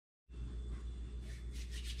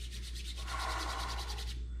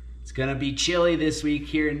It's gonna be chilly this week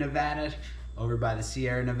here in Nevada, over by the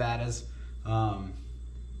Sierra Nevadas.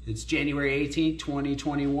 It's January 18th,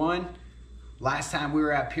 2021. Last time we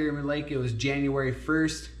were at Pyramid Lake, it was January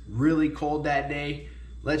 1st. Really cold that day.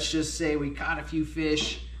 Let's just say we caught a few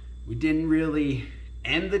fish. We didn't really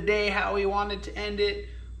end the day how we wanted to end it.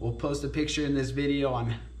 We'll post a picture in this video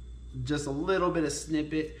on just a little bit of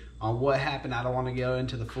snippet on what happened. I don't want to go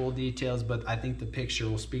into the full details, but I think the picture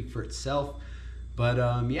will speak for itself.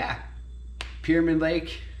 But yeah, Pyramid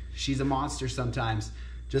Lake, she's a monster sometimes.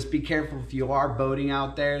 Just be careful if you are boating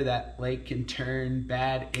out there. That lake can turn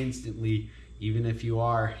bad instantly, even if you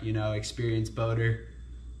are, you know, experienced boater.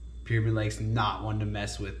 Pyramid Lake's not one to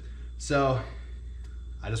mess with. So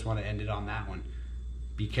I just want to end it on that one.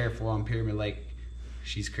 Be careful on Pyramid Lake.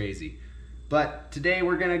 She's crazy. But today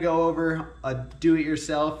we're gonna go over a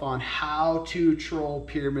do-it-yourself on how to troll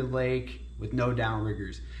Pyramid Lake with no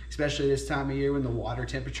downriggers. Especially this time of year when the water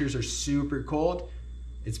temperatures are super cold.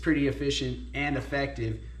 It's pretty efficient and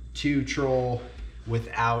effective to troll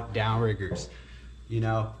without downriggers. You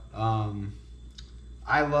know,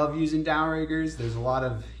 I love using downriggers. There's a lot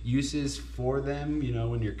of uses for them, you know,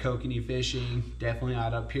 when you're kokanee fishing, definitely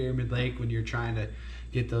out of Pyramid Lake when you're trying to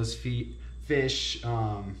get those fish,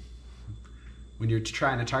 when you're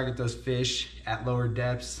trying to target those fish at lower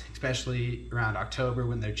depths, especially around October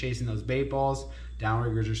when they're chasing those bait balls,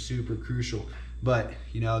 downriggers are super crucial. But,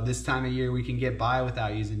 you know, this time of year we can get by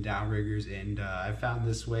without using downriggers, and I found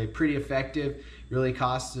this way pretty effective, really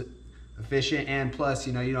cost efficient, and plus,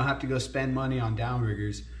 you know, you don't have to go spend money on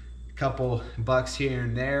downriggers. A couple bucks here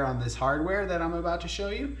and there on this hardware that I'm about to show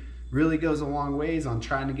you really goes a long ways on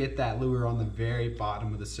trying to get that lure on the very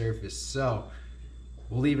bottom of the surface. So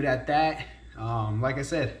we'll leave it at that. Like I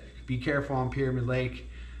said, be careful on Pyramid Lake.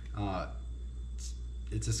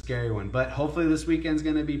 It's a scary one, but hopefully this weekend's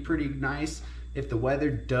gonna be pretty nice. If the weather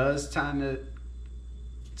does kind of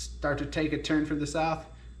start to take a turn from the south,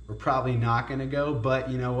 we're probably not gonna go, but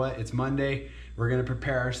you know what? It's Monday. We're gonna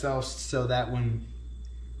prepare ourselves so that when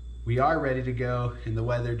we are ready to go and the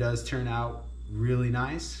weather does turn out really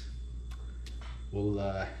nice, we'll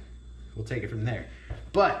take it from there.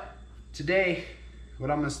 But today,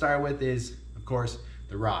 what I'm gonna start with is, of course,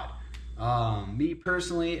 the rod. Me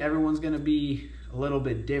personally, everyone's gonna be a little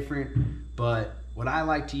bit different, but what I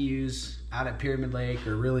like to use out at Pyramid Lake,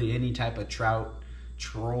 or really any type of trout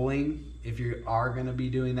trolling, if you are gonna be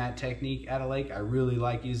doing that technique at a lake, I really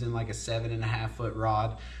like using like a 7.5 foot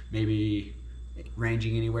rod, maybe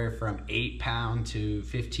ranging anywhere from 8 pound to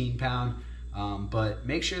 15 pound. But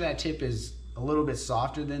make sure that tip is a little bit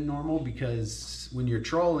softer than normal, because when you're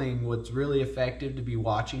trolling, what's really effective to be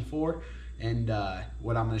watching for, and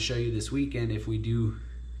what I'm gonna show you this weekend if we do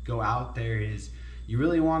go out there, is you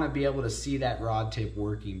really wanna be able to see that rod tip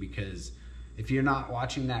working, because if you're not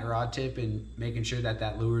watching that rod tip and making sure that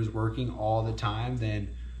that lure is working all the time, then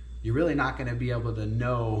you're really not gonna be able to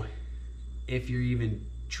know if you're even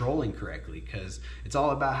trolling correctly, because it's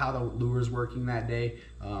all about how the lure is working that day.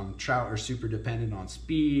 Trout are super dependent on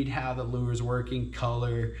speed, how the lure is working,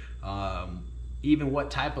 color, even what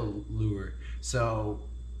type of lure. So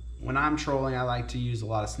when I'm trolling, I like to use a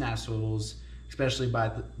lot of snap swivels, especially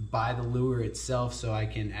by the lure itself, so I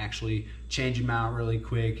can actually change them out really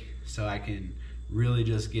quick, so I can really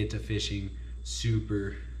just get to fishing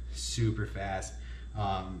super fast,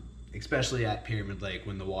 especially at Pyramid Lake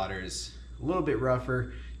when the water is a little bit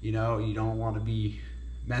rougher. You know, you don't want to be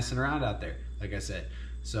messing around out there, like I said.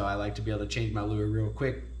 So I like to be able to change my lure real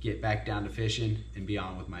quick, get back down to fishing, and be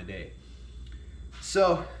on with my day.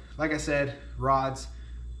 So, like I said, rods,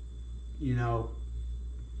 you know,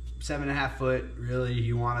 7.5 foot, really,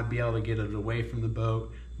 you want to be able to get it away from the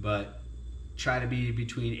boat, but try to be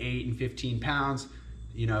between 8 and 15 pounds.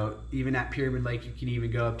 You know, even at Pyramid Lake, you can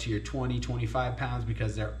even go up to your 20, 25 pounds,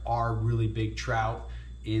 because there are really big trout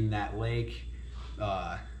in that lake.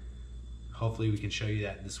 Hopefully we can show you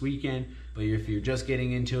that this weekend. But if you're just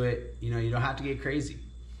getting into it, you know, you don't have to get crazy.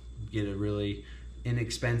 Get a really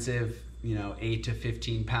inexpensive, you know, 8 to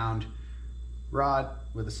 15 pound rod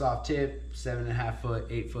with a soft tip, 7.5 foot,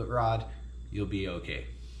 8 foot rod, you'll be okay.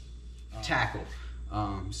 Tackle.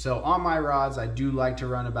 So on my rods, I do like to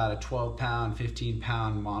run about a 12 pound, 15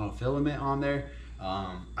 pound monofilament on there.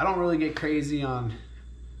 I don't really get crazy on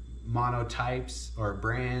monotypes or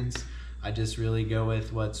brands. I just really go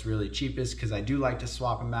with what's really cheapest, because I do like to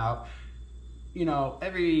swap them out, you know,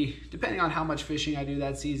 depending on how much fishing I do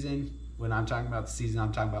that season. When I'm talking about the season,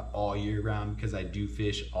 I'm talking about all year round, because I do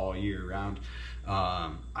fish all year round.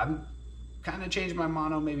 I'm kind of change my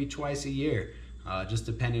mono maybe twice a year, just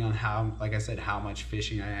depending on how, like I said, how much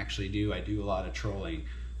fishing I actually do. I do a lot of trolling.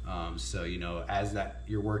 So, you know, as that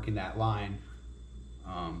you're working that line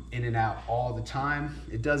in and out all the time,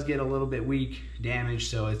 it does get a little bit weak, damaged,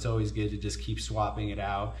 so it's always good to just keep swapping it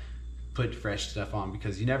out, put fresh stuff on,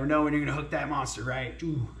 because you never know when you're gonna hook that monster, right?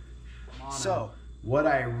 Ooh. So what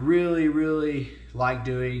I really like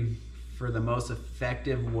doing for the most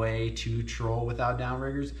effective way to troll without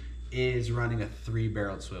downriggers is running a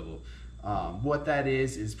 3-barreled swivel. What that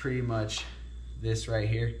is pretty much this right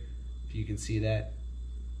here. If you can see that,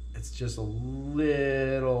 it's just a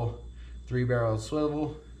little 3-barreled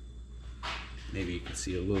swivel. Maybe you can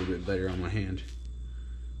see a little bit better on my hand.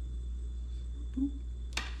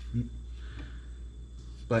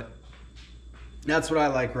 But that's what I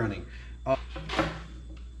like running.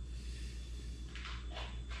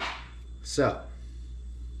 So,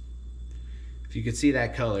 if you could see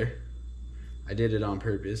that color, I did it on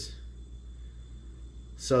purpose.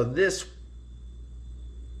 So this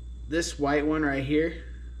white one right here,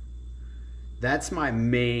 that's my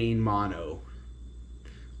main mono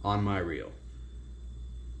on my reel.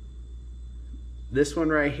 This one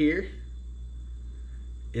right here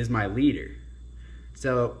is my leader.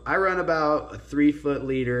 So I run about a 3-foot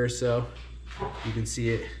leader or so. You can see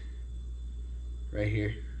it right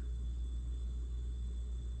here.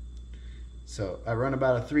 So I run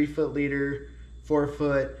about a 3-foot leader, 4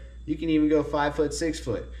 foot. You can even go 5 foot, 6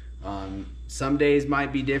 foot. Some days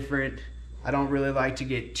might be different. I don't really like to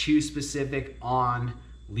get too specific on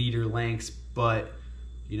leader lengths, but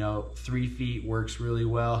you know, 3 feet works really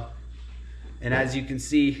well. And as you can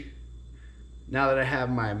see, now that I have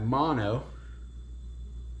my mono,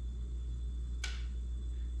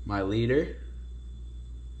 my leader,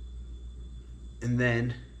 and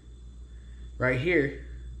then right here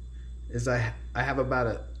is I have about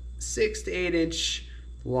a 6 to 8 inch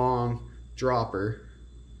long dropper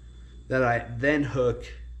that I then hook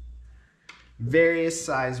various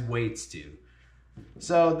size weights to.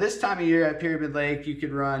 So this time of year at Pyramid Lake, you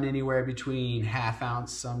could run anywhere between 1/2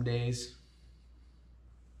 ounce some days,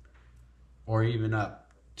 or even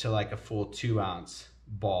up to like a full 2 ounce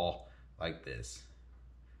ball like this.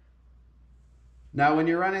 Now, when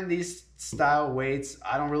you're running these style weights,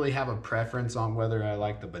 I don't really have a preference on whether I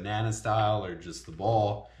like the banana style or just the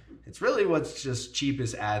ball. It's really what's just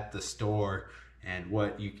cheapest at the store and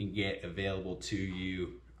what you can get available to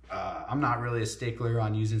you. I'm not really a stickler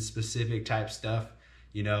on using specific type stuff.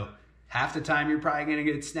 You know, half the time you're probably gonna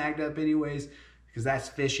get snagged up anyways, because that's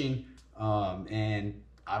fishing, and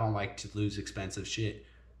I don't like to lose expensive shit.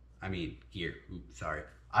 I mean, gear, oops, sorry.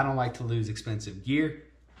 I don't like to lose expensive gear.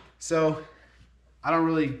 So I don't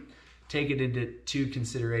really take it into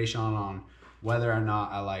consideration on whether or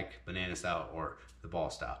not I like banana style or the ball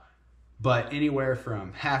style. But anywhere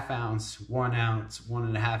from 1/2 ounce, 1 ounce,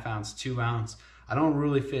 1.5 ounce, 2 ounce, I don't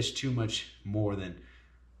really fish too much more than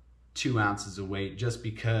 2 ounces of weight, just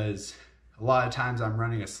because a lot of times I'm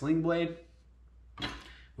running a Slingblade,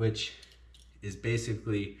 which is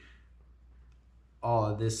basically all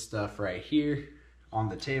of this stuff right here on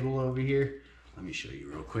the table over here. Let me show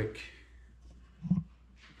you real quick.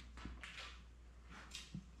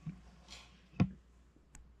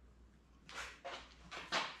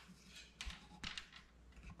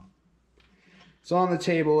 So on the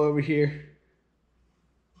table over here,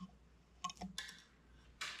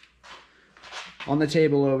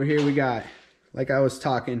 we got, like I was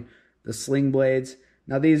talking, the sling blades.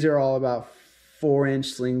 Now these are all about 4-inch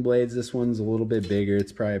sling blades. This one's a little bit bigger.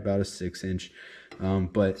 It's probably about a 6-inch.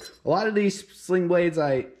 But a lot of these sling blades,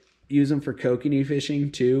 I use them for kokanee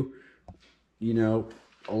fishing too. You know,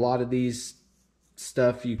 a lot of these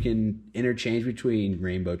stuff you can interchange between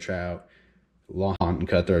rainbow trout, long and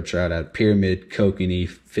cutthroat trout at pyramid, kokanee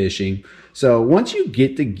fishing. So once you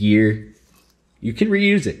get the gear, you can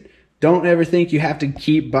reuse it. Don't ever think you have to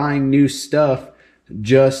keep buying new stuff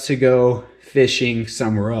just to go fishing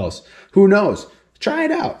somewhere else. Who knows? Try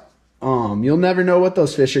it out. You'll never know what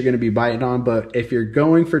those fish are going to be biting on, but if you're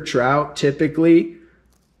going for trout, typically,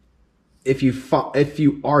 if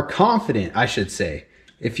you are confident, I should say,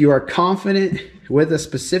 if you are confident with a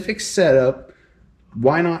specific setup,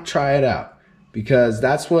 why not try it out? Because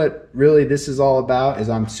that's what really this is all about, is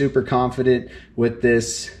I'm super confident with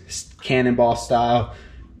this cannonball style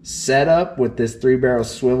setup with this 3-barrel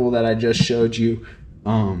swivel that I just showed you.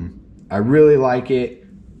 I really like it,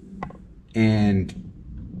 and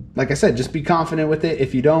like I said, just be confident with it.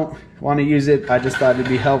 If you don't want to use it, I just thought it'd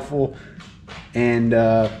be helpful, and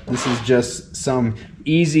this is just some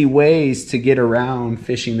easy ways to get around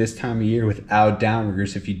fishing this time of year without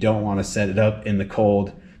downriggers if you don't want to set it up in the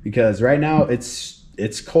cold, because right now it's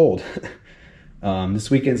cold. This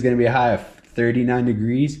weekend's going to be a high of 39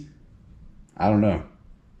 degrees. I don't know.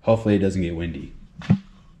 hopefully it doesn't get windy.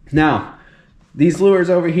 Now, these lures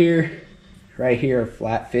over here, right here, are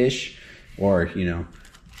flatfish, or, you know,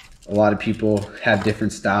 a lot of people have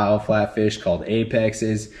different style flatfish called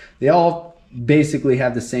apexes. They all basically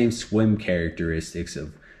have the same swim characteristics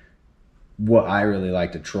of what I really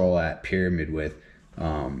like to troll at Pyramid with.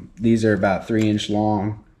 These are about 3-inch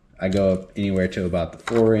long. I go up anywhere to about the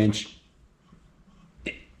 4-inch.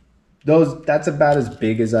 That's about as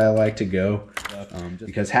big as I like to go,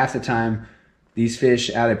 because half the time these fish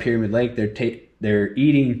out of Pyramid Lake, they're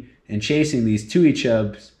eating and chasing these tui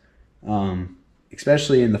chubs,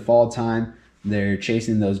 especially in the fall time. They're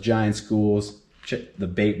chasing those giant schools, the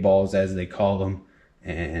bait balls as they call them,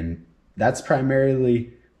 and that's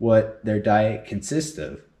primarily what their diet consists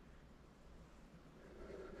of.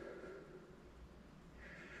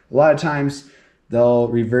 A lot of times they'll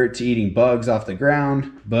revert to eating bugs off the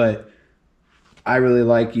ground, but I really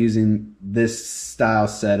like using this style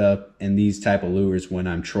setup and these type of lures when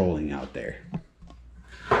I'm trolling out there.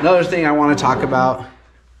 Another thing I want to talk about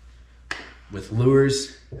with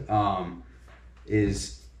lures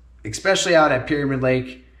is, especially out at Pyramid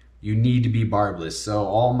Lake, you need to be barbless. So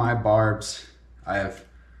all my barbs, I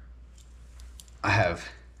have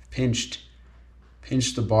pinched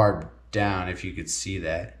the barb down, if you could see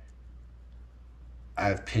that.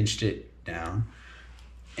 I've pinched it down,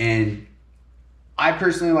 and I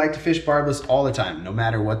personally like to fish barbless all the time, no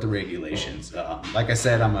matter what the regulations. Like I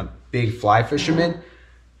said, I'm a big fly fisherman.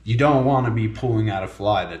 You don't want to be pulling out a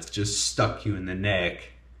fly that's just stuck you in the neck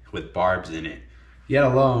with barbs in it. Yet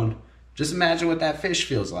alone, just imagine what that fish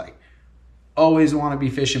feels like. Always want to be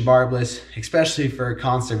fishing barbless, especially for a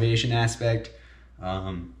conservation aspect.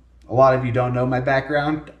 A lot of you don't know my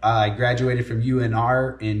background. I graduated from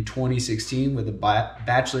UNR in 2016 with a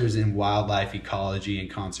bachelor's in wildlife ecology and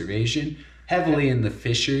conservation, heavily in the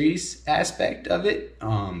fisheries aspect of it.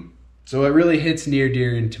 So it really hits near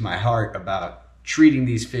dear into my heart about treating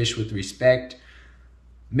these fish with respect,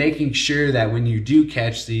 making sure that when you do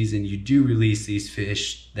catch these and you do release these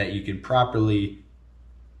fish, that you can properly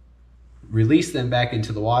release them back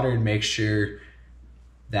into the water and make sure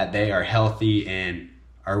that they are healthy and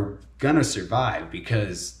are gonna survive,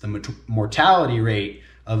 because the mortality rate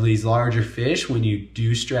of these larger fish, when you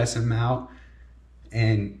do stress them out,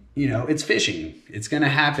 and you know, it's fishing, it's gonna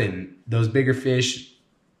happen. Those bigger fish,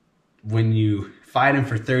 when you fight them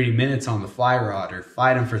for 30 minutes on the fly rod or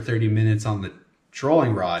fight them for 30 minutes on the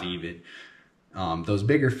trolling rod even, those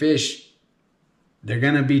bigger fish, they're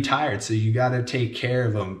gonna be tired, so you gotta take care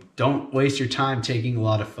of them. Don't waste your time taking a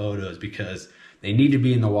lot of photos, because they need to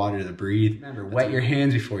be in the water to breathe. Remember, wet your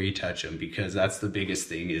hands before you touch them, because that's the biggest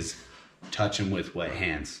thing, is touch them with wet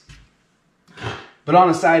hands. But on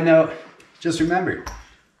a side note, just remember,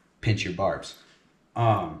 pinch your barbs.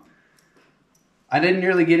 I didn't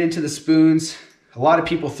really get into the spoons. A lot of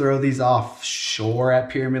people throw these offshore at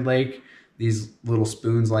Pyramid Lake, these little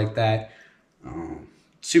spoons like that.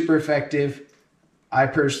 Super effective. I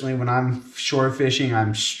personally, when I'm shore fishing,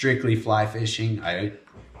 I'm strictly fly fishing. I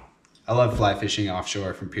love fly fishing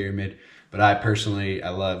offshore from Pyramid, but I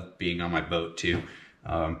love being on my boat too.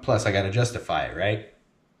 Plus I got to justify it, right?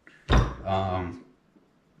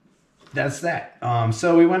 That's that.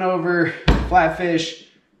 So we went over flatfish,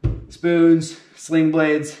 spoons, sling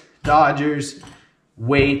blades, dodgers,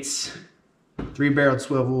 weights, 3-barreled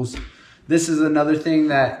swivels. This is another thing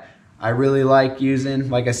that I really like using.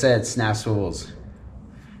 Like I said, snap swivels,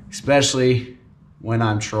 especially when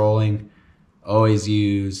I'm trolling. Always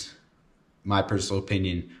use, my personal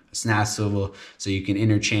opinion, a snap swivel, so you can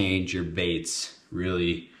interchange your baits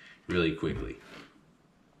really, really quickly.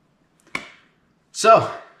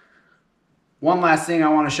 So, one last thing I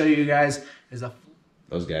want to show you guys is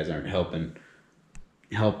those guys aren't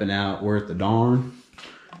helping out worth a darn.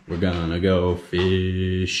 We're gonna go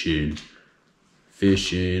fishing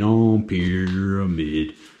on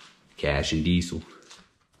Pyramid, Cash and Diesel.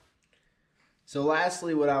 So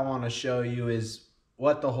lastly, what I want to show you is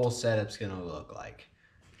what the whole setup's gonna look like.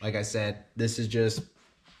 Like I said, this is just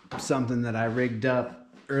something that I rigged up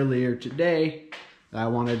earlier today that I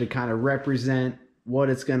wanted to kind of represent what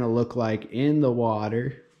it's gonna look like in the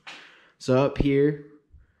water. So up here,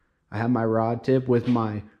 I have my rod tip with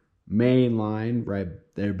my main line right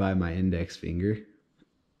there by my index finger.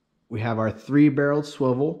 We have our 3-barreled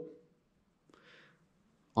swivel.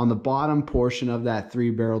 On the bottom portion of that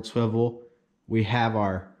 3-barreled swivel, we have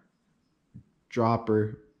our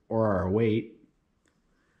dropper or our weight.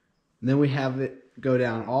 And then we have it go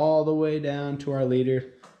down all the way down to our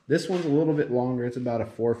leader. This one's a little bit longer. It's about a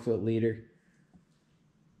 4-foot leader.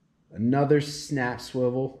 Another snap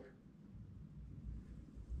swivel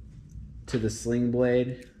to the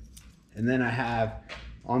Slingblade. And then I have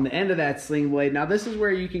on the end of that Slingblade, now this is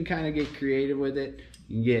where you can kind of get creative with it.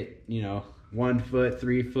 You can get, you know, 1 foot,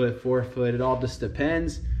 3 foot, 4 foot, it all just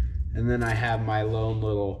depends. And then I have my lone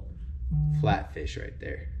little flatfish right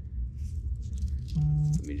there.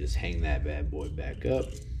 Let me just hang that bad boy back up.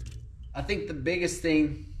 I think the biggest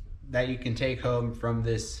thing that you can take home from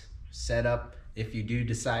this setup, if you do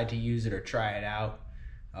decide to use it or try it out,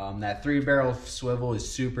 that 3-barrel swivel is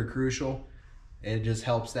super crucial. It just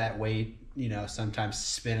helps that weight, you know, sometimes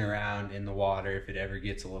spin around in the water if it ever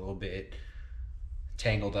gets a little bit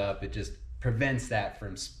tangled up. It just prevents that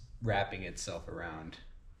from wrapping itself around.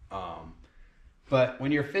 But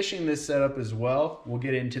when you're fishing this setup as well, we'll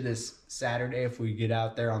get into this Saturday if we get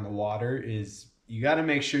out there on the water, is you got to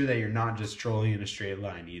make sure that you're not just trolling in a straight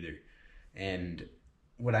line either. And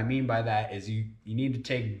what I mean by that is you need to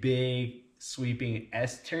take big sweeping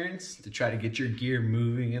S-turns to try to get your gear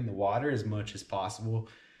moving in the water as much as possible.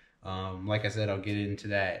 Like I said, I'll get into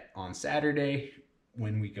that on Saturday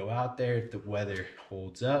when we go out there if the weather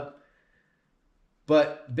holds up.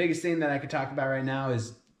 But the biggest thing that I could talk about right now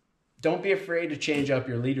is don't be afraid to change up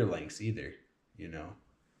your leader lengths either. You know,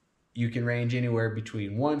 you can range anywhere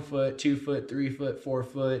between 1 foot, 2 foot, 3 foot, 4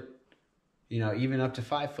 foot, you know, even up to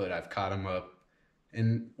 5 foot. I've caught them up.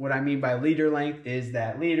 And what I mean by leader length is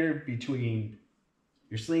that leader between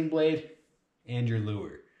your Slingblade and your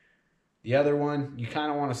lure. The other one, you kind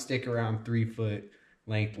of want to stick around 3 foot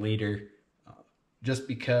length leader, just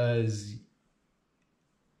because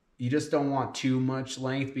you just don't want too much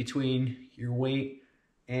length between your weight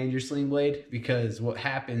and your Slingblade, because what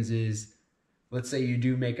happens is, let's say you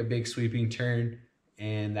do make a big sweeping turn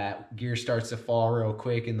and that gear starts to fall real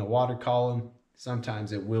quick in the water column.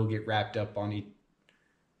 Sometimes it will get wrapped up on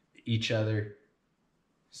each other.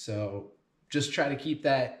 So just try to keep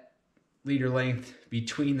that leader length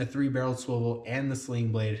between the 3-barrel swivel and the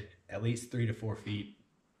Slingblade at least 3 to 4 feet,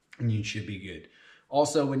 and you should be good.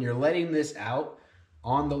 Also, when you're letting this out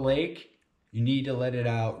on the lake, you need to let it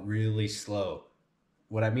out really slow.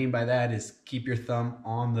 What I mean by that is keep your thumb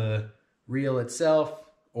on the reel itself,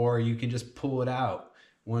 or you can just pull it out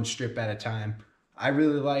 1 strip at a time. I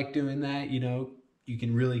really like doing that. You know, you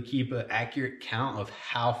can really keep an accurate count of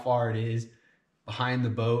how far it is behind the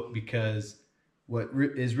boat, because what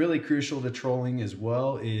is really crucial to trolling as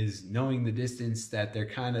well is knowing the distance that they're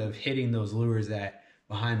kind of hitting those lures at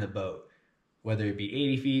behind the boat, whether it be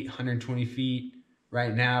 80 feet, 120 feet.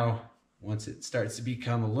 Right now, once it starts to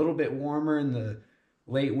become a little bit warmer in the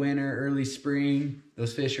late winter, early spring,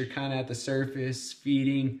 those fish are kind of at the surface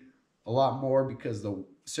feeding a lot more because the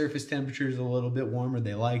surface temperature is a little bit warmer.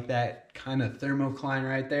 They like that kind of thermocline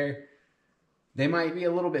right there. They might be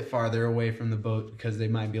a little bit farther away from the boat because they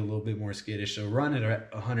might be a little bit more skittish. So run it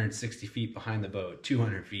at 160 feet behind the boat,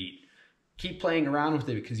 200 feet. Keep playing around with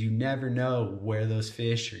it, because you never know where those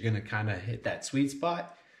fish are going to kind of hit that sweet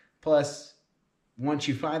spot. Plus, once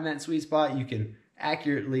you find that sweet spot, you can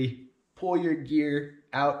accurately pull your gear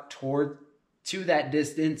out to that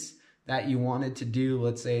distance that you wanted to do.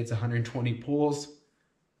 Let's say it's 120 pulls.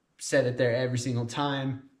 Set it there every single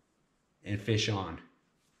time and fish on.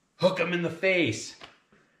 Hook them in the face.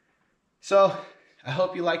 So I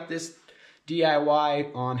hope you like this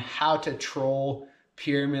DIY on how to troll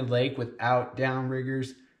Pyramid Lake without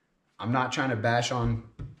downriggers. I'm not trying to bash on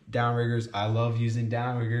downriggers. I love using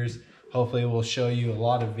downriggers. Hopefully we'll show you a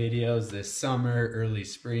lot of videos this summer, early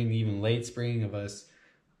spring, even late spring, of us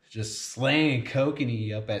just slaying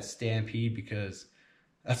Kokanee up at Stampede, because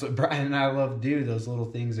that's what Brian and I love to do. Those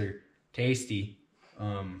little things are tasty.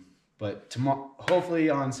 But tomorrow, hopefully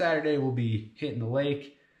on Saturday, we'll be hitting the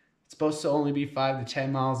lake. It's supposed to only be 5 to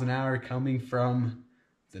 10 miles an hour coming from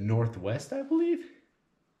the northwest, I believe.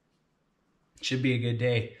 Should be a good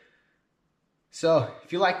day. So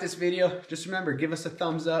if you like this video, just remember, give us a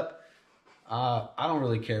thumbs up. I don't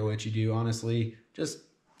really care what you do, honestly. Just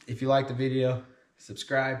if you like the video,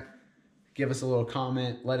 subscribe, give us a little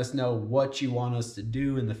comment, let us know what you want us to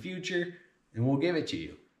do in the future, and we'll give it to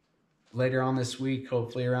you. Later on this week,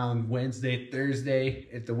 hopefully around Wednesday, Thursday,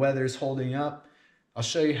 if the weather's holding up, I'll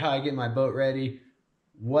show you how I get my boat ready,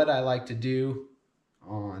 what I like to do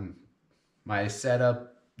on my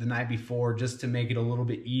setup the night before, just to make it a little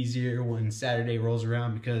bit easier when Saturday rolls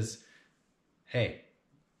around, because, hey,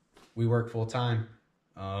 we work full time,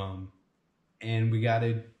 and we got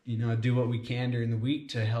to, you know, do what we can during the week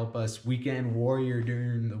to help us weekend warrior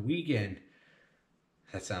during the weekend.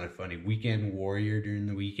 That sounded funny. Weekend warrior during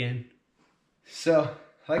the weekend. So,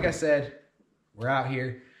 like I said, we're out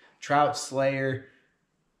here. Trout slayer.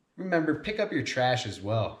 Remember, pick up your trash as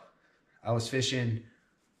well. I was fishing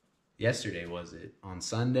yesterday, was it? On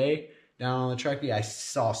Sunday. down on the Truckee. I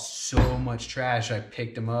saw so much trash. I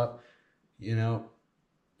picked them up, you know.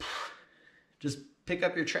 Just pick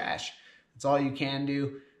up your trash. That's all you can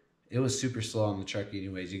do. It was super slow on the Truckee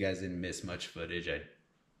anyways. You guys didn't miss much footage. I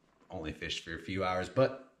only fished for a few hours,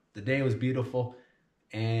 but the day was beautiful,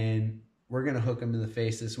 and we're going to hook them in the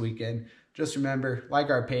face this weekend. Just remember,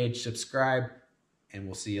 like our page, subscribe, and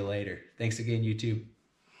we'll see you later. Thanks again, YouTube.